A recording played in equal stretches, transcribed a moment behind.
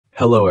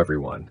Hello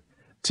everyone.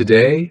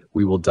 Today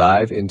we will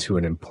dive into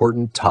an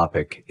important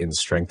topic in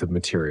strength of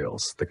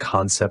materials, the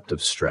concept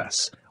of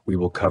stress. We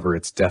will cover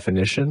its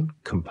definition,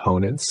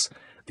 components,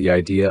 the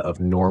idea of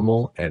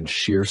normal and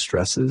shear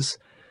stresses,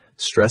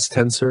 stress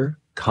tensor,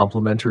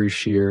 complementary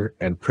shear,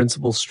 and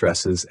principal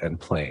stresses and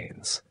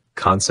planes.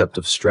 Concept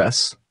of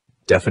stress,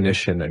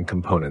 definition and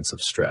components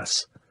of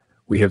stress.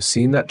 We have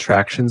seen that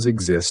tractions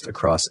exist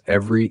across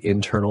every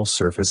internal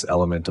surface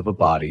element of a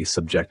body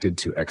subjected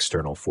to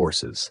external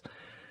forces.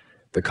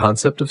 The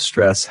concept of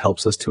stress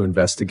helps us to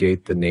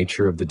investigate the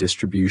nature of the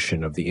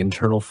distribution of the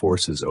internal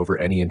forces over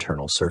any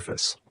internal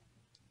surface.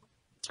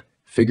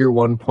 Figure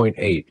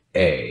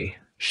 1.8a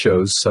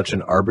shows such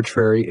an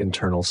arbitrary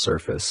internal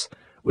surface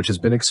which has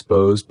been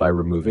exposed by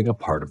removing a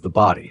part of the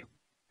body.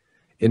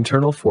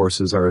 Internal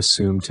forces are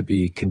assumed to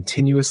be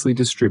continuously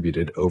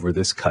distributed over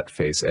this cut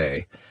face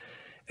A,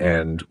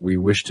 and we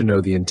wish to know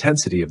the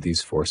intensity of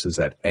these forces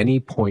at any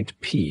point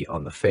P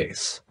on the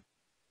face.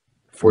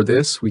 For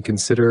this, we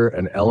consider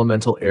an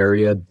elemental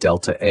area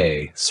delta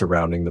A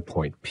surrounding the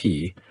point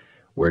P,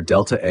 where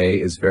delta A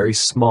is very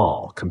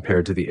small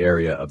compared to the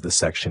area of the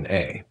section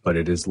A, but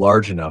it is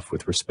large enough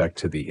with respect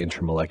to the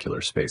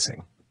intermolecular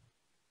spacing.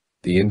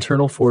 The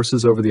internal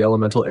forces over the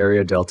elemental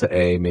area delta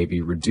A may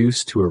be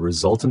reduced to a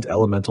resultant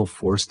elemental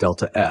force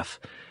delta F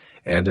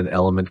and an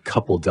element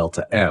couple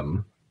delta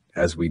M,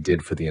 as we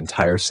did for the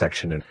entire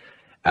section,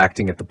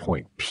 acting at the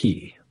point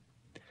P.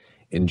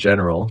 In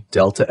general,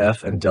 delta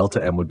F and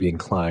delta M would be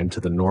inclined to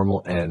the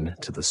normal n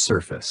to the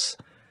surface.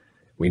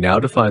 We now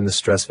define the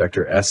stress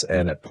vector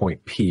Sn at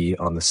point P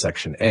on the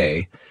section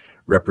A,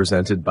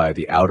 represented by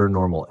the outer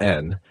normal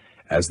n,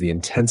 as the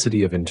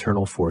intensity of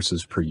internal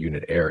forces per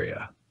unit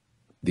area.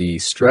 The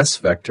stress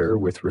vector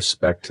with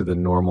respect to the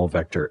normal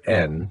vector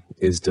n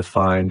is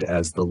defined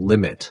as the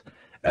limit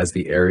as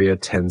the area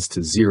tends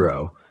to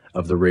 0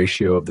 of the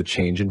ratio of the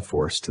change in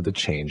force to the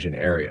change in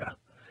area.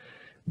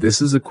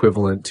 This is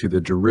equivalent to the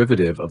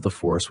derivative of the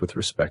force with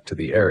respect to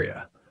the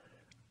area,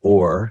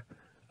 or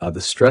the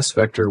stress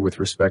vector with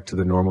respect to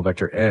the normal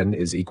vector n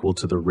is equal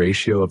to the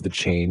ratio of the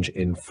change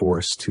in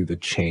force to the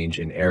change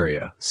in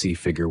area, see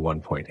figure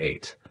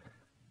 1.8.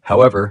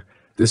 However,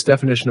 this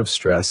definition of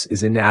stress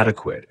is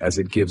inadequate as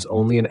it gives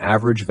only an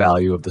average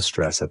value of the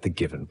stress at the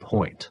given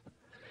point.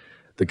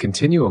 The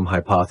continuum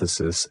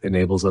hypothesis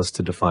enables us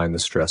to define the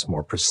stress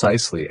more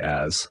precisely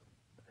as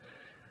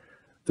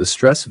the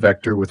stress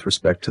vector with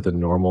respect to the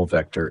normal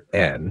vector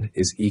n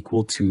is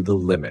equal to the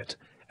limit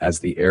as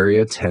the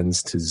area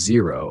tends to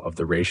 0 of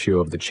the ratio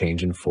of the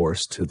change in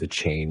force to the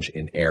change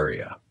in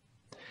area.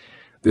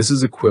 This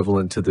is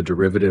equivalent to the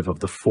derivative of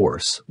the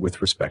force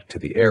with respect to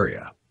the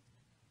area.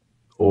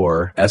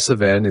 Or S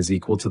of n is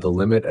equal to the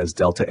limit as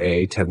delta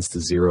A tends to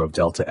 0 of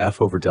delta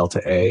F over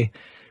delta A,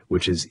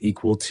 which is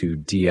equal to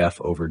dF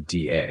over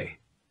dA.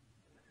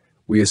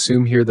 We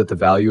assume here that the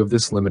value of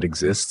this limit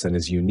exists and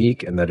is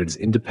unique and that it is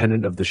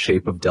independent of the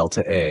shape of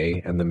delta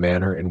A and the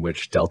manner in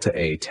which delta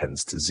A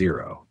tends to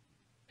 0.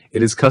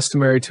 It is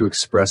customary to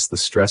express the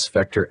stress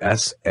vector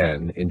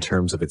Sn in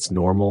terms of its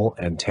normal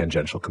and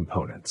tangential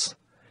components.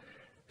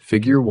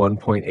 Figure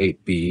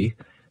 1.8b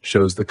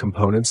shows the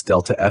components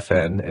delta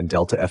Fn and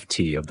delta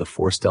Ft of the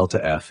force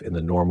delta F in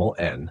the normal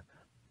n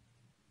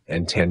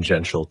and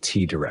tangential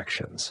t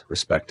directions,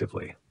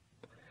 respectively.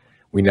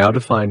 We now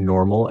define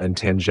normal and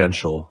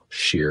tangential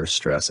shear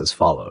stress as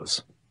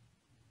follows.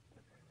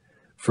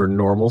 For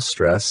normal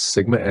stress,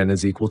 sigma n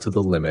is equal to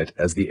the limit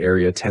as the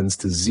area tends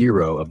to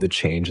 0 of the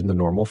change in the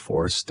normal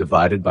force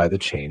divided by the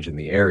change in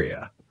the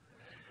area.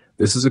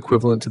 This is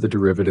equivalent to the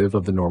derivative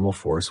of the normal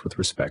force with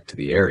respect to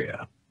the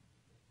area.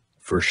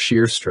 For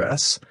shear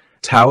stress,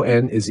 tau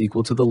n is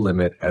equal to the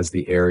limit as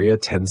the area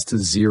tends to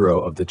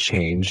 0 of the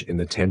change in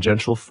the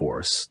tangential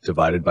force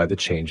divided by the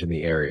change in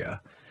the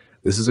area.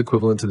 This is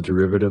equivalent to the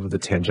derivative of the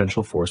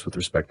tangential force with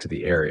respect to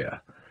the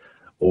area.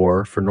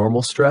 Or, for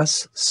normal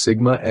stress,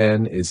 sigma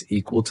n is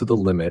equal to the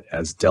limit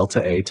as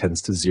delta A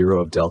tends to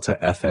 0 of delta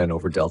Fn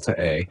over delta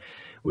A,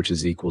 which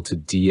is equal to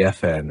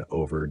dFn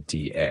over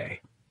dA.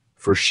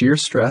 For shear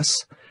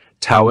stress,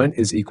 tau n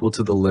is equal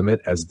to the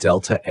limit as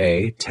delta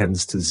A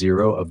tends to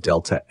 0 of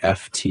delta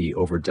Ft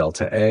over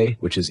delta A,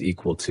 which is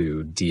equal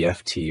to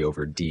dFt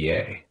over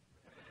dA.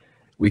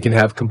 We can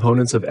have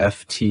components of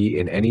Ft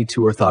in any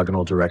two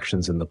orthogonal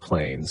directions in the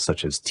plane,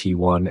 such as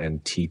T1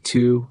 and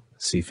T2,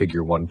 see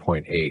figure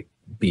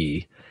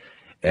 1.8b,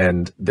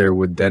 and there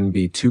would then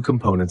be two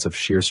components of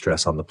shear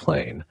stress on the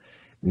plane,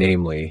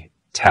 namely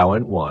tau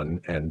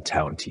n1 and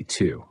tau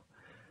n2.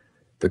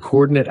 The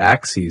coordinate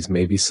axes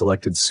may be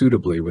selected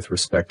suitably with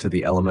respect to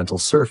the elemental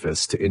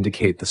surface to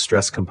indicate the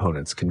stress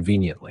components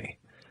conveniently.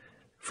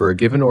 For a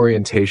given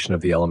orientation of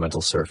the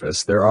elemental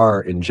surface, there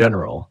are, in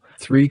general,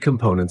 three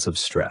components of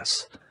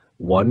stress: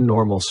 one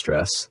normal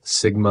stress,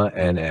 sigma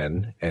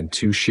nn, and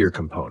two shear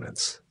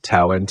components,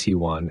 tau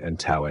nt1 and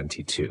tau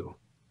nt2.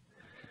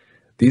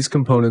 These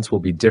components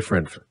will be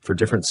different for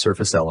different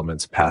surface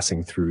elements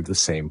passing through the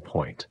same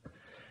point.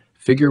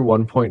 Figure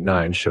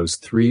 1.9 shows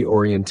three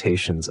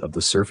orientations of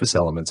the surface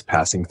elements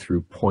passing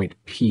through point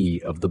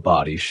P of the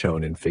body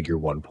shown in Figure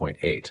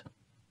 1.8.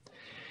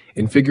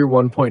 In Figure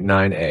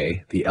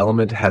 1.9a, the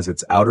element has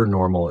its outer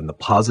normal in the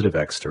positive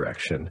x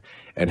direction,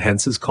 and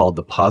hence is called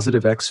the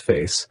positive x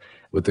face,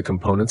 with the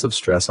components of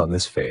stress on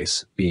this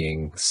face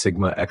being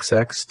sigma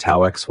xx, tau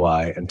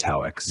xy, and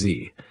tau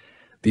xz.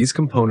 These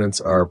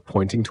components are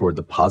pointing toward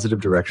the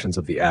positive directions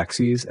of the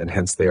axes, and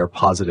hence they are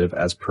positive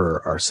as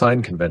per our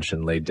sign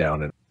convention laid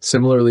down.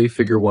 Similarly,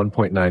 Figure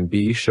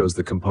 1.9b shows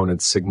the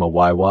components sigma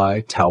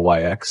yy, tau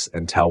yx,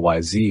 and tau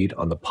yz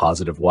on the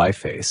positive y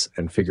face,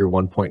 and Figure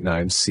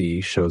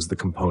 1.9c shows the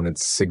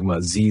components sigma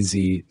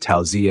zz,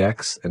 tau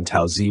zx, and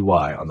tau zy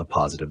on the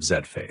positive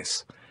z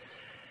face.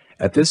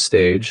 At this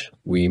stage,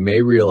 we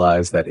may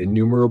realize that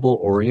innumerable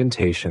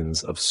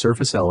orientations of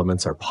surface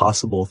elements are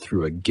possible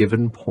through a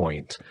given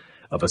point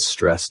of a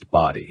stressed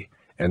body,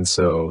 and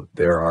so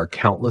there are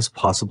countless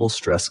possible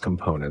stress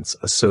components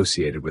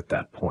associated with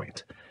that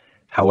point.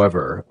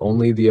 However,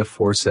 only the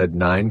aforesaid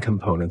 9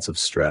 components of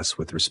stress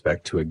with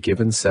respect to a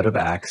given set of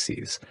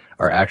axes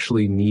are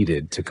actually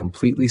needed to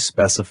completely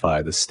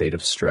specify the state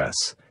of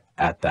stress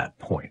at that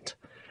point.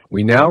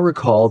 We now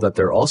recall that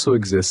there also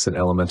exists an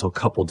elemental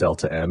couple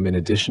delta M in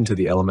addition to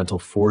the elemental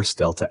force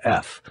delta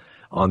F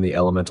on the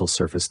elemental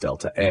surface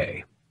delta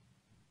A.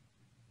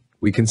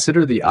 We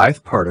consider the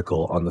ith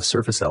particle on the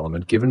surface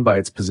element given by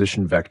its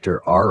position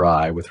vector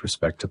Ri with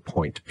respect to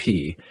point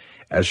P,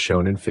 as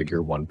shown in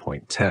Figure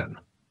 1.10.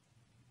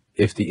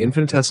 If the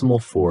infinitesimal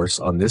force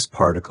on this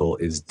particle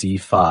is d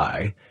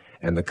phi,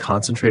 and the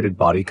concentrated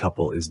body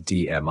couple is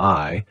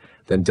dmi,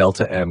 then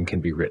delta m can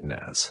be written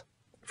as.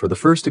 For the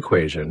first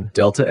equation,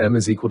 delta m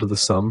is equal to the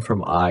sum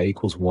from I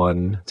equals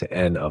 1 to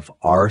n of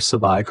r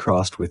sub I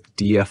crossed with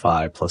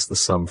dfi plus the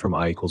sum from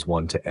I equals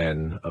 1 to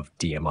n of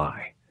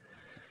dmi.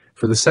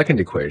 For the second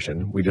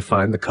equation, we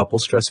define the couple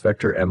stress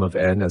vector m of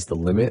n as the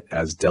limit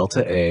as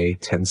delta A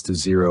tends to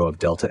 0 of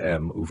delta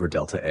m over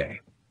delta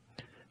A.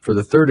 For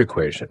the third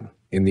equation,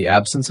 in the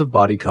absence of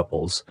body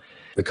couples,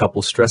 the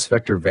couple stress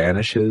vector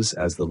vanishes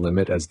as the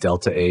limit as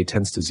delta A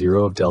tends to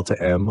 0 of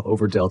delta m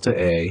over delta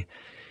A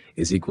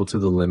is equal to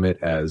the limit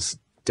as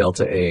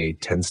delta A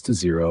tends to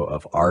 0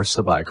 of r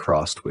sub I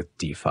crossed with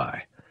d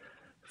phi.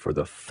 For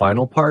the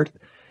final part,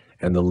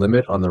 and the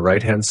limit on the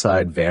right-hand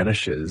side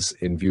vanishes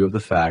in view of the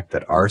fact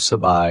that r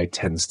sub I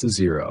tends to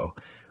 0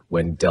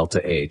 when delta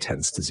A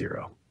tends to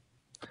 0.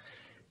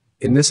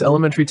 In this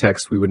elementary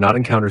text, we would not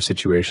encounter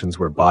situations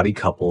where body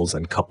couples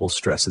and couple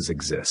stresses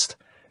exist.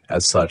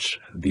 As such,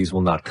 these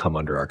will not come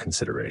under our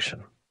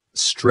consideration.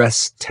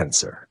 Stress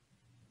tensor.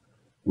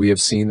 We have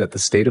seen that the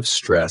state of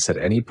stress at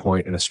any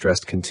point in a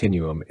stressed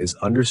continuum is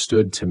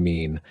understood to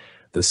mean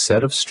the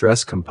set of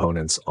stress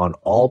components on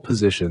all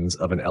positions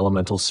of an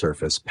elemental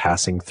surface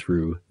passing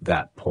through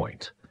that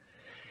point.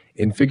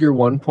 In Figure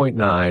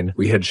 1.9,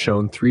 we had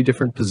shown 3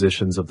 different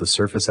positions of the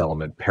surface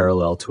element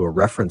parallel to a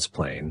reference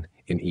plane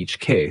in each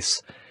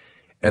case,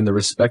 and the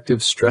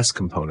respective stress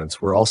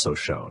components were also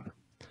shown.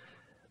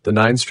 The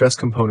 9 stress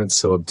components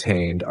so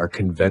obtained are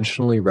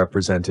conventionally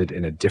represented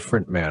in a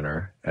different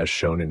manner as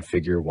shown in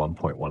Figure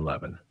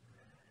 1.11.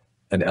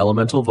 An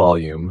elemental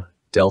volume,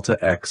 delta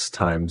x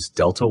times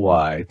delta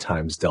y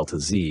times delta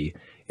z,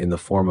 in the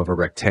form of a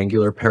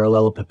rectangular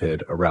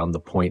parallelepiped around the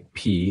point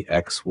P,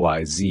 x,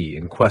 y, z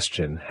in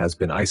question has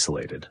been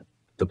isolated.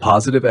 The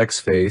positive x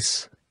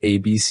face, A,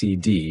 B, C,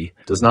 D,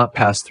 does not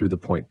pass through the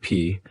point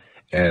P,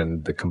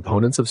 and the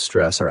components of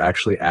stress are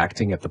actually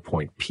acting at the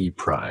point P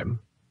prime,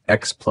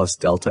 x plus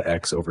delta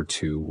x over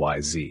 2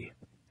 yz.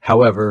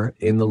 However,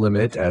 in the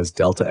limit as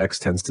delta x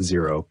tends to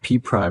 0, P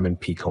prime and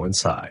P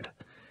coincide.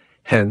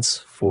 Hence,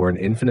 for an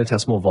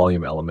infinitesimal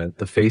volume element,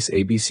 the face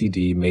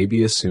ABCD may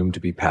be assumed to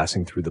be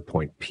passing through the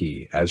point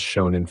P, as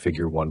shown in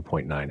Figure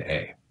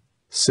 1.9a.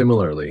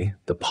 Similarly,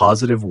 the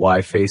positive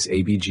Y face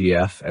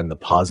ABGF and the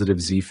positive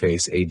Z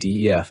face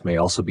ADEF may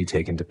also be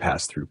taken to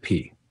pass through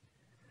P.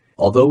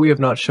 Although we have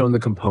not shown the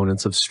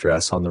components of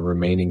stress on the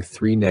remaining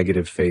 3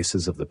 negative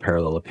faces of the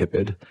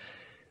parallelepiped,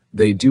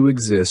 they do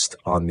exist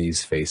on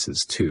these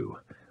faces too,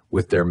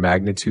 with their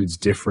magnitudes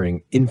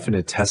differing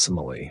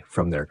infinitesimally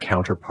from their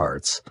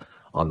counterparts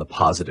on the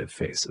positive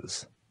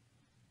faces.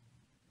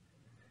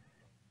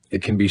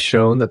 It can be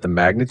shown that the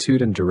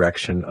magnitude and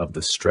direction of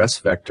the stress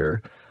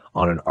vector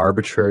on an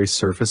arbitrary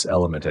surface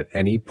element at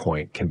any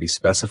point can be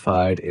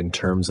specified in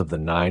terms of the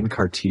 9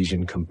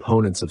 Cartesian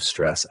components of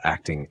stress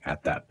acting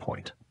at that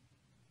point.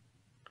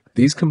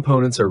 These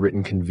components are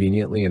written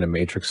conveniently in a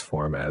matrix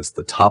form as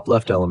the top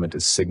left element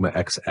is sigma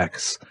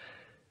xx,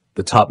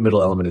 the top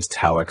middle element is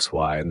tau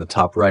xy, and the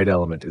top right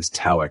element is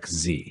tau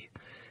xz.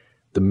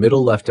 The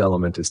middle left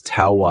element is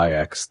tau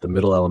yx, the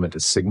middle element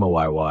is sigma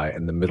yy,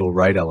 and the middle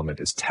right element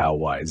is tau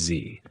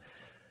yz.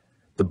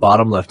 The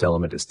bottom left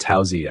element is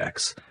tau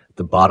zx,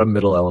 the bottom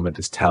middle element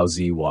is tau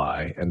zy,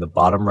 and the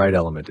bottom right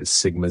element is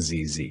sigma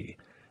zz.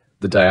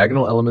 The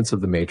diagonal elements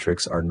of the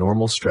matrix are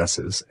normal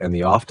stresses, and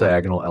the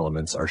off-diagonal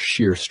elements are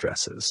shear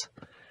stresses.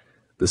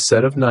 The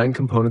set of 9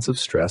 components of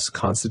stress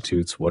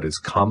constitutes what is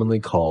commonly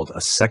called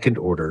a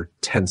second-order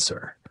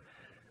tensor.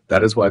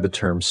 That is why the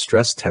term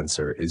stress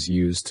tensor is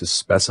used to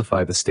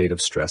specify the state of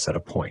stress at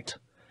a point.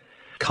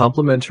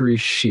 Complementary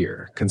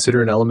shear.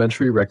 Consider an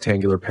elementary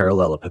rectangular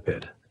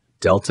parallelepiped,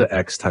 delta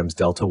x times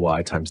delta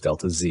y times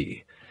delta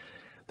z.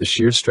 The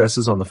shear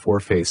stresses on the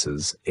 4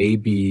 faces,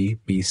 AB,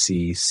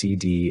 BC,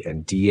 CD,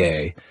 and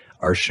DA,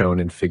 are shown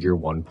in figure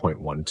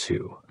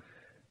 1.12.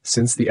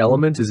 Since the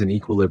element is in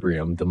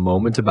equilibrium, the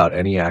moment about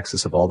any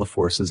axis of all the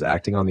forces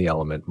acting on the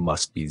element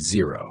must be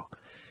 0.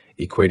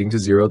 Equating to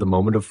 0 the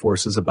moment of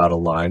forces about a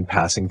line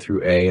passing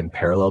through A and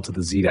parallel to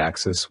the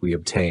z-axis, we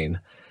obtain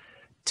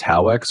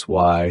tau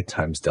xy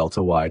times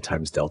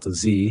delta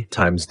z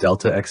times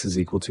delta x is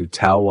equal to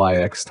tau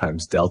yx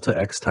times delta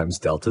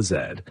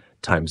z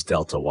times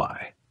delta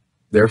y.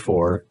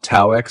 Therefore,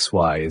 tau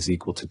xy is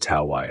equal to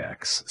tau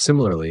yx.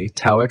 Similarly,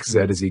 tau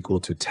xz is equal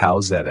to tau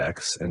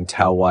zx, and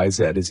tau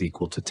yz is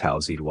equal to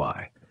tau zy.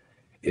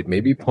 It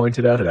may be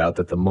pointed out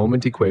that the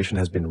moment equation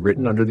has been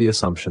written under the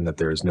assumption that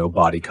there is no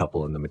body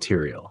couple in the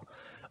material.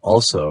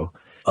 Also,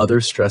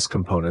 other stress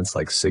components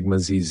like sigma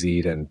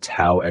zz and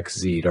tau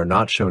xz are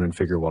not shown in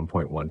figure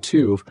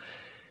 1.12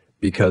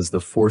 because the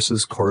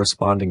forces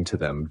corresponding to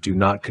them do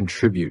not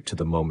contribute to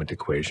the moment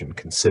equation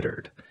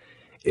considered.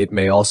 It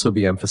may also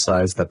be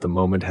emphasized that the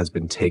moment has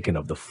been taken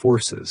of the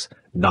forces,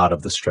 not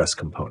of the stress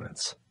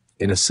components.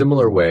 In a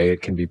similar way,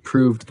 it can be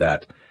proved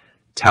that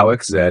tau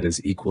xz is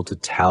equal to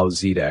tau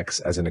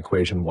zx as in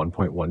equation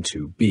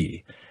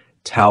 1.12b,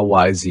 tau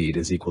yz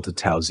is equal to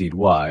tau zy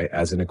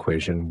as in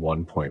equation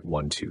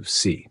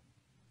 1.12c.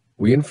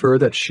 We infer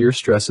that shear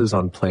stresses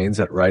on planes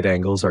at right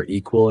angles are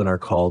equal and are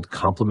called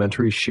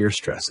complementary shear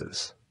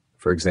stresses.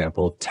 For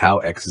example, tau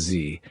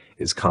xz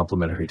is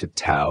complementary to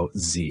tau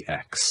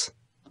zx.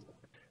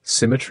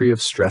 Symmetry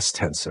of stress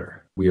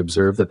tensor. We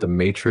observe that the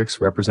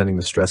matrix representing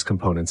the stress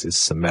components is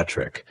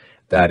symmetric.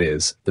 That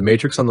is, the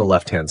matrix on the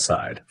left-hand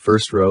side,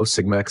 first row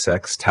sigma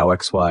xx, tau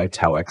xy,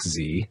 tau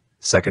xz,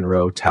 second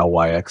row tau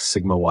yx,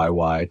 sigma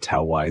yy,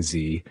 tau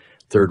yz,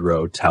 third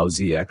row tau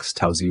zx,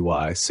 tau zy,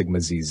 sigma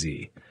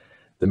zz.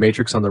 The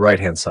matrix on the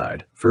right-hand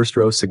side, first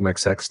row sigma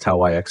xx, tau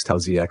yx, tau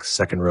zx,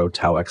 second row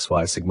tau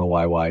xy, sigma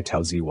yy,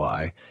 tau zy,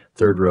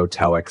 third row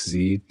tau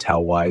xz,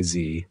 tau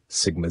yz,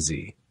 sigma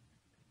z.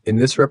 In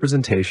this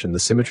representation, the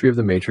symmetry of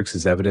the matrix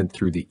is evident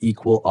through the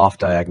equal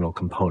off-diagonal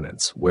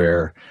components,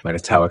 where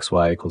minus tau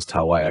xy equals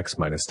tau yx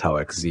minus tau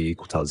xz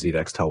equal tau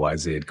zx, tau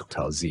yz equal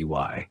tau zy.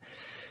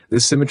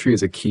 This symmetry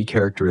is a key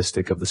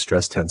characteristic of the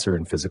stress tensor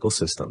in physical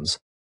systems.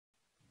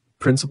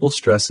 Principal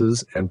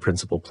stresses and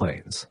principal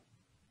planes.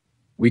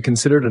 We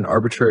considered an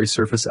arbitrary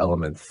surface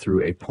element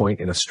through a point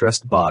in a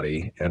stressed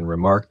body and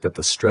remarked that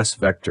the stress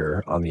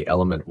vector on the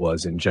element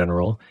was, in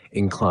general,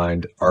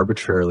 inclined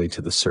arbitrarily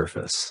to the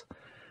surface.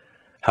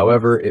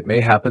 However, it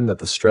may happen that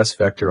the stress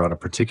vector on a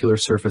particular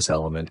surface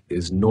element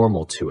is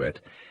normal to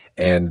it,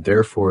 and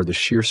therefore the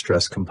shear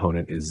stress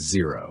component is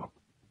 0.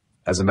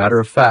 As a matter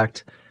of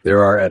fact,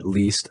 there are at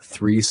least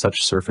 3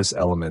 such surface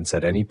elements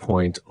at any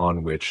point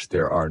on which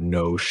there are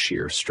no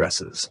shear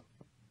stresses.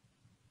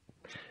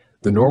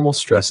 The normal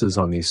stresses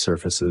on these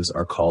surfaces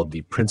are called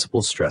the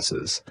principal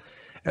stresses,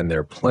 and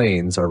their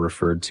planes are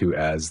referred to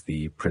as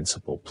the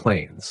principal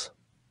planes.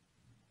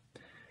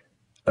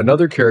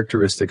 Another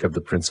characteristic of the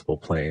principal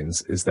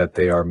planes is that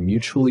they are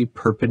mutually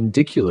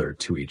perpendicular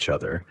to each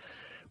other,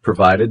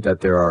 provided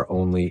that there are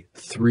only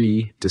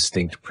 3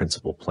 distinct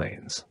principal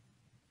planes.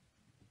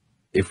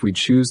 If we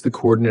choose the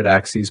coordinate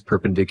axes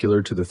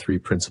perpendicular to the 3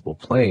 principal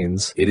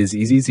planes, it is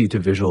easy to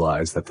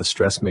visualize that the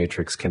stress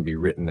matrix can be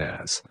written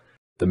as: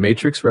 the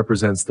matrix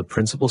represents the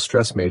principal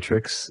stress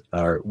matrix,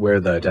 where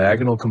the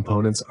diagonal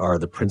components are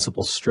the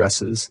principal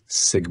stresses,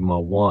 sigma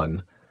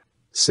 1,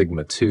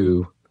 sigma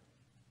 2,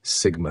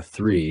 sigma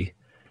 3,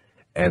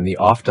 and the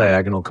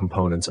off-diagonal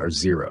components are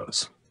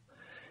zeros.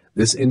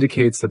 This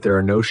indicates that there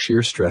are no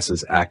shear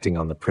stresses acting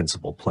on the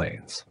principal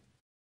planes.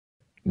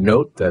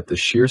 Note that the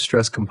shear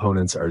stress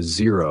components are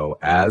 0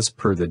 as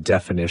per the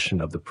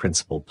definition of the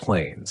principal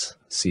planes.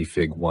 See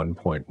Fig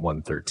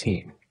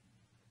 1.113.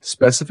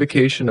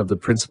 Specification of the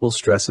principal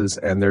stresses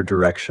and their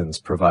directions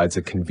provides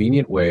a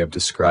convenient way of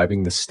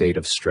describing the state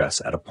of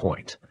stress at a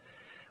point.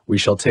 We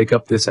shall take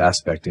up this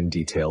aspect in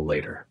detail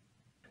later.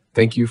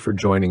 Thank you for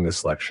joining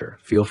this lecture.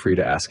 Feel free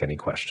to ask any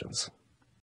questions.